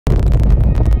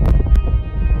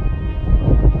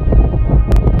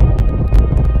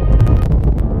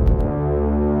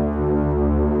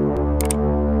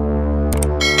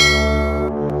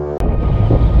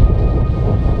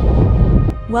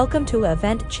Welcome to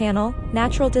Event Channel,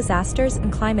 Natural Disasters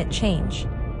and Climate Change.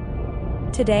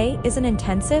 Today is an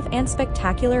intensive and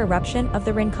spectacular eruption of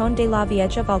the Rincón de la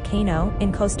Vieja volcano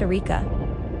in Costa Rica.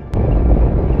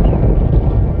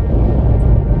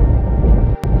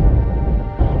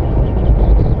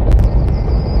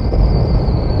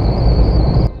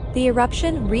 The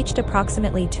eruption reached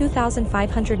approximately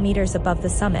 2,500 meters above the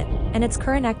summit, and its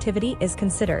current activity is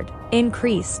considered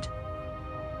increased.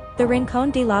 The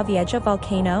Rincón de la Vieja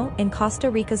volcano in Costa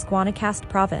Rica's Guanacaste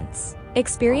province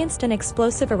experienced an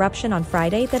explosive eruption on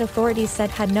Friday that authorities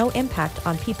said had no impact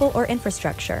on people or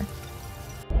infrastructure.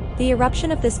 The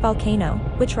eruption of this volcano,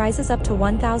 which rises up to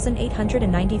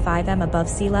 1,895 m above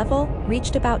sea level,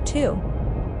 reached about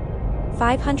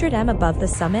 2,500 m above the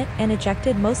summit and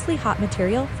ejected mostly hot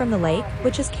material from the lake,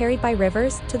 which is carried by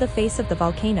rivers, to the face of the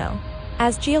volcano,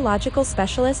 as geological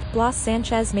specialist Blas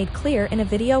Sanchez made clear in a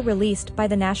video released by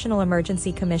the National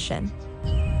Emergency Commission.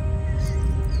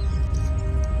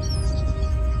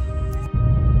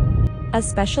 A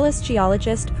specialist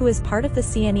geologist who is part of the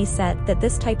CNE said that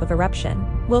this type of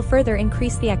eruption will further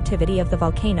increase the activity of the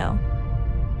volcano.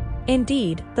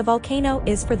 Indeed, the volcano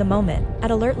is for the moment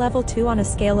at alert level 2 on a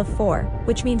scale of 4,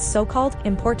 which means so-called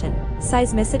important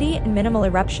seismicity and minimal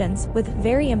eruptions with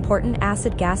very important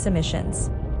acid gas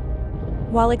emissions,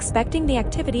 while expecting the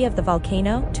activity of the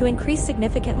volcano to increase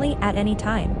significantly at any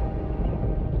time.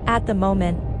 At the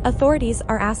moment, authorities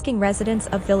are asking residents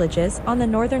of villages on the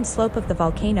northern slope of the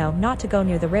volcano not to go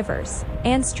near the rivers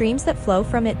and streams that flow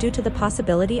from it due to the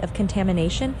possibility of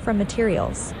contamination from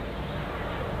materials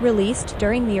released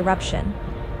during the eruption.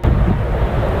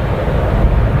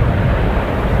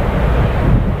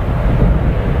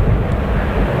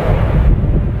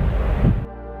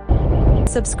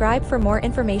 Subscribe for more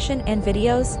information and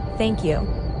videos. Thank you.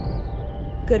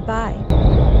 Goodbye.